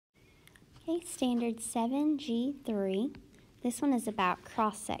Okay, standard 7G3. This one is about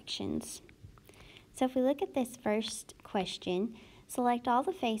cross sections. So if we look at this first question, select all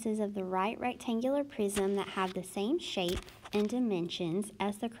the faces of the right rectangular prism that have the same shape and dimensions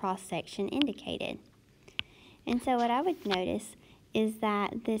as the cross section indicated. And so what I would notice is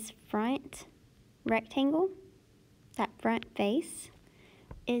that this front rectangle, that front face,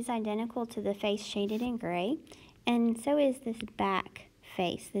 is identical to the face shaded in gray, and so is this back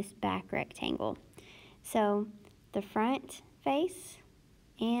face, this back rectangle. So the front face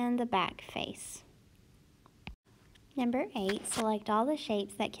and the back face. Number 8, select all the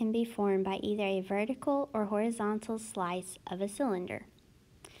shapes that can be formed by either a vertical or horizontal slice of a cylinder.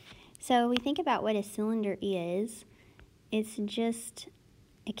 So we think about what a cylinder is. It's just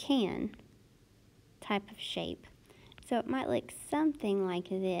a can type of shape. So it might look something like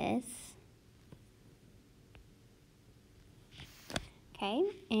this. Okay,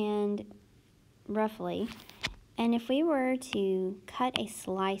 and roughly. And if we were to cut a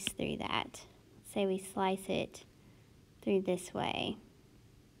slice through that, say we slice it through this way,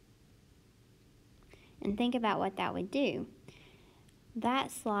 and think about what that would do. That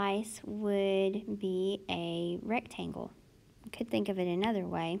slice would be a rectangle. You could think of it another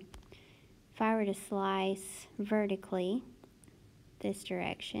way. If I were to slice vertically this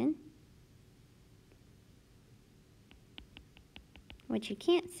direction, what you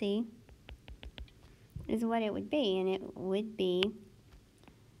can't see is what it would be, and it would be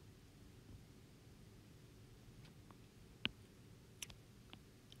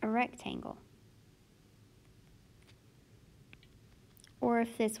a rectangle. Or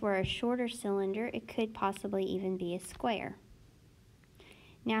if this were a shorter cylinder, it could possibly even be a square.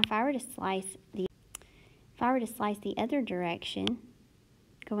 Now if I were to slice the other direction,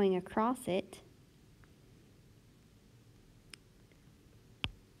 going across it,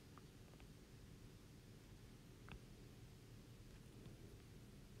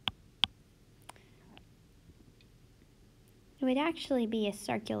 it would actually be a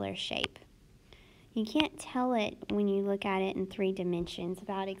circular shape. You can't tell it when you look at it in 3 dimensions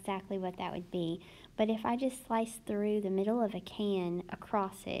about exactly what that would be. But if I just slice through the middle of a can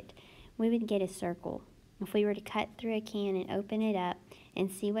across it, we would get a circle. If we were to cut through a can and open it up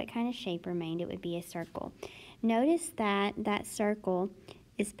and see what kind of shape remained, it would be a circle. Notice that that circle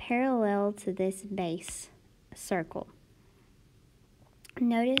is parallel to this base circle.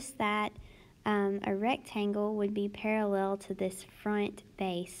 Notice that a rectangle would be parallel to this front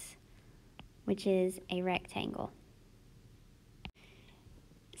base, which is a rectangle.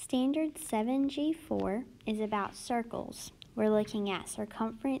 Standard 7G4 is about circles. We're looking at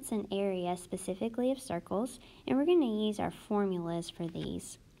circumference and area specifically of circles, and we're going to use our formulas for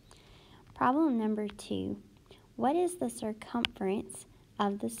these. Problem number 2, what is the circumference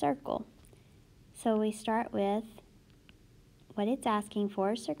of the circle? So we start with what it's asking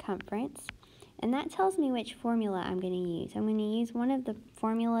for, circumference, and that tells me which formula I'm going to use. I'm going to use one of the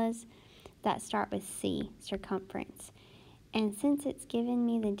formulas that start with C, circumference. And since it's given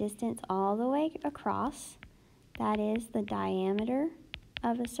me the distance all the way across, that is the diameter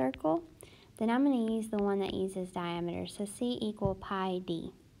of a circle, then I'm going to use the one that uses diameter. So C equal pi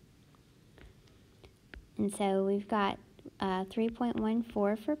d. And so we've got 3.14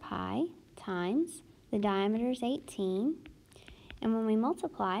 for pi times the diameter is 18. And when we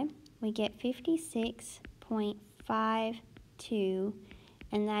multiply, we get 56.52,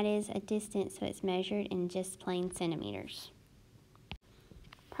 and that is a distance, so it's measured in just plain centimeters.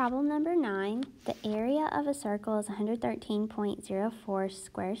 Problem number 9, the area of a circle is 113.04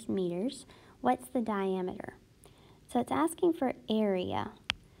 square meters. What's the diameter? So it's asking for area.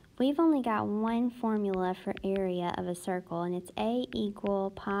 We've only got one formula for area of a circle, and it's A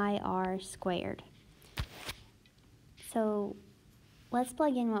equal pi r squared. So let's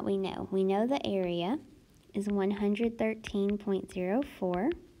plug in what we know. We know the area is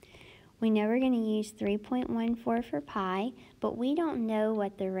 113.04. We know we're going to use 3.14 for pi, but we don't know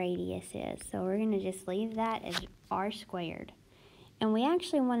what the radius is, so we're going to just leave that as r squared. And we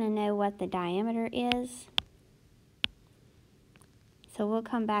actually want to know what the diameter is, so we'll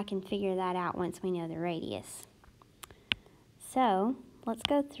come back and figure that out once we know the radius. So let's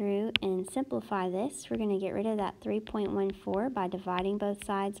go through and simplify this. We're going to get rid of that 3.14 by dividing both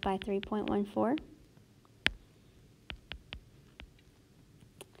sides by 3.14.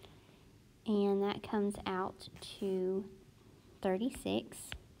 And that comes out to 36.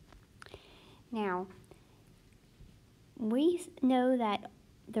 Now, we know that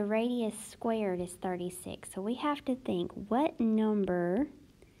the radius squared is 36, so we have to think, what number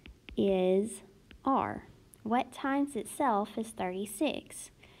is r? What times itself is 36?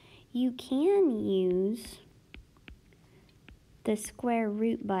 you can use the square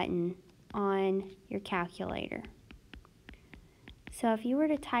root button on your calculator. So if you were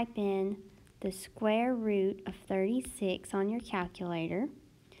to type in the square root of 36 on your calculator,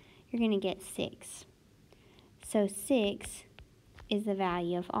 you're going to get 6. So 6 is the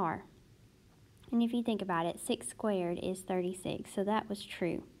value of r. And if you think about it, 6 squared is 36, so that was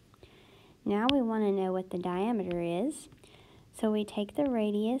true. Now we want to know what the diameter is. So we take the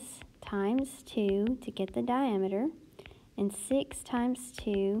radius times 2 to get the diameter, and 6 times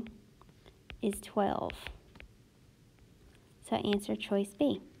 2 is 12. So answer choice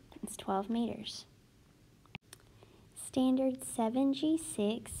B, it's 12 meters. Standard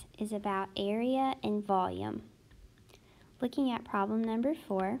 7G6 is about area and volume. Looking at problem number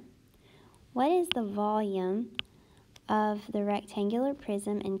 4, what is the volume of the rectangular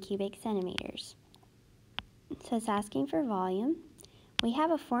prism in cubic centimeters? So it's asking for volume. We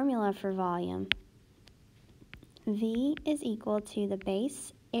have a formula for volume. V is equal to the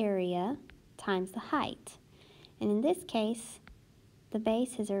base area times the height. And in this case, the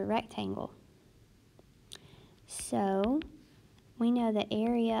base is a rectangle. So we know the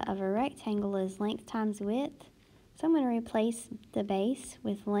area of a rectangle is length times width. So I'm going to replace the base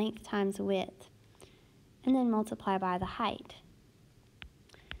with length times width and then multiply by the height.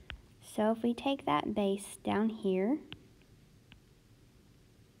 So if we take that base down here,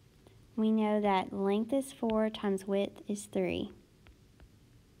 we know that length is 4 times width is 3.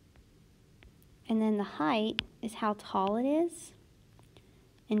 And then the height is how tall it is,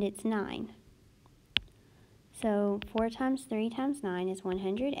 and it's 9. So 4 times 3 times 9 is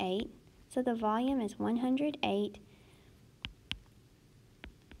 108. So the volume is 108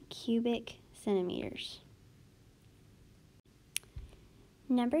 cubic centimeters.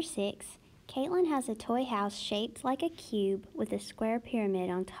 Number 6, Caitlin has a toy house shaped like a cube with a square pyramid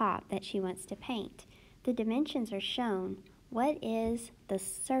on top that she wants to paint. The dimensions are shown. What is the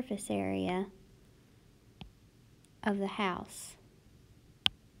surface area of the house?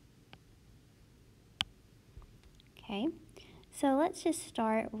 Okay, so let's just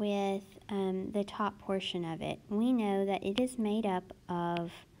start with the top portion of it. We know that it is made up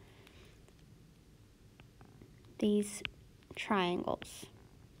of these triangles.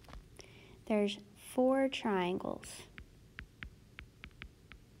 There's 4 triangles.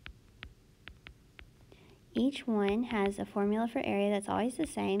 Each one has a formula for area that's always the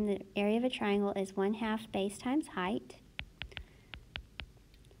same. The area of a triangle is 1/2 base times height.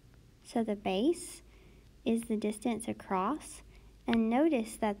 So the base is the distance across, and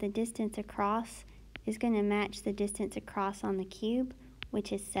notice that the distance across is going to match the distance across on the cube,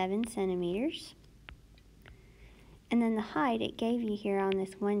 which is 7 centimeters. And then the height it gave you here on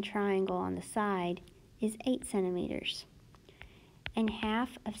this one triangle on the side is 8 centimeters. And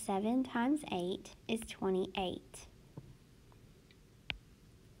half of 7 times 8 is 28.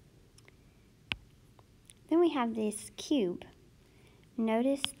 Then we have this cube.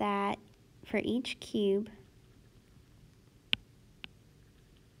 Notice that for each cube,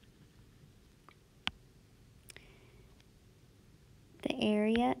 the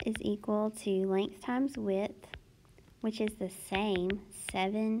area is equal to length times width, which is the same,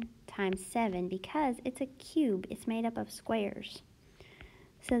 7 times 7, because it's a cube. It's made up of squares.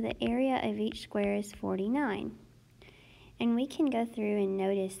 So the area of each square is 49. And we can go through and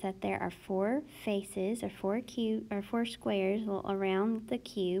notice that there are 4 faces, or 4 squares around the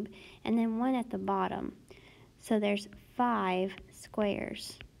cube, and then 1 at the bottom. So there's 5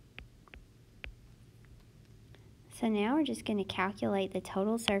 squares. So now we're just going to calculate the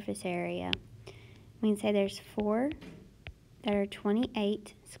total surface area. We can say there's 4 that are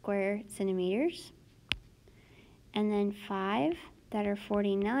 28 square centimeters, and then 5 that are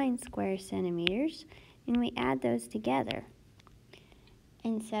 49 square centimeters, and we add those together.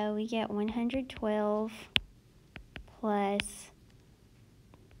 And so we get 112 plus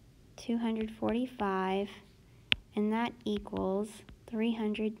 245, and that equals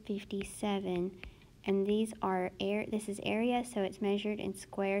 357. And these are this is area, so it's measured in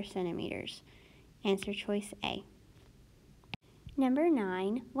square centimeters. Answer choice A. Number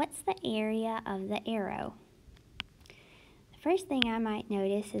 9, what's the area of the arrow? The first thing I might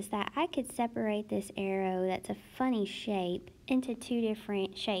notice is that I could separate this arrow that's a funny shape into 2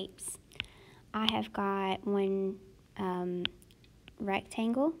 different shapes. I have got one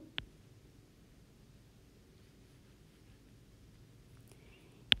rectangle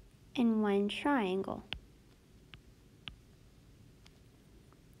and one triangle.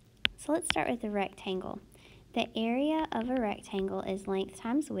 So let's start with the rectangle. The area of a rectangle is length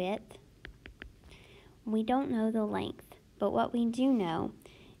times width. We don't know the length, but what we do know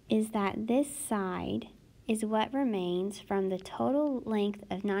is that this side is what remains from the total length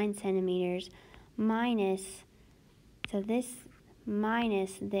of 9 centimeters minus, so this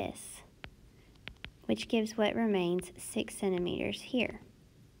minus this, which gives what remains 6 centimeters here.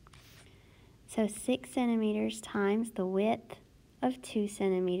 So 6 centimeters times the width of 2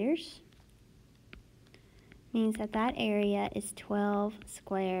 centimeters means that that area is 12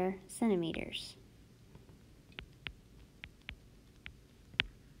 square centimeters.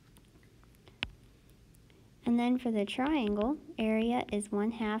 And then for the triangle, area is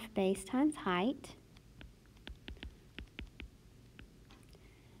 1/2 base times height.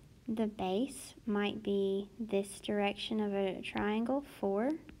 The base might be this direction of a triangle, 4,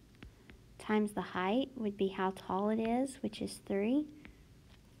 times the height would be how tall it is, which is 3.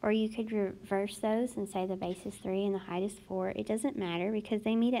 Or you could reverse those and say the base is 3 and the height is 4. It doesn't matter because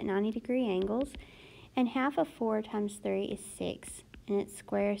they meet at 90-degree angles. And 1/2 of 4 times 3 is 6, and it's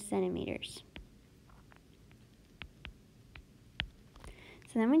square centimeters.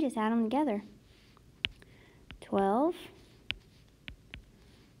 So then we just add them together. 12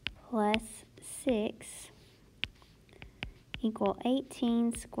 plus 6 equal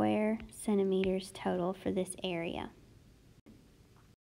 18 square centimeters total for this area.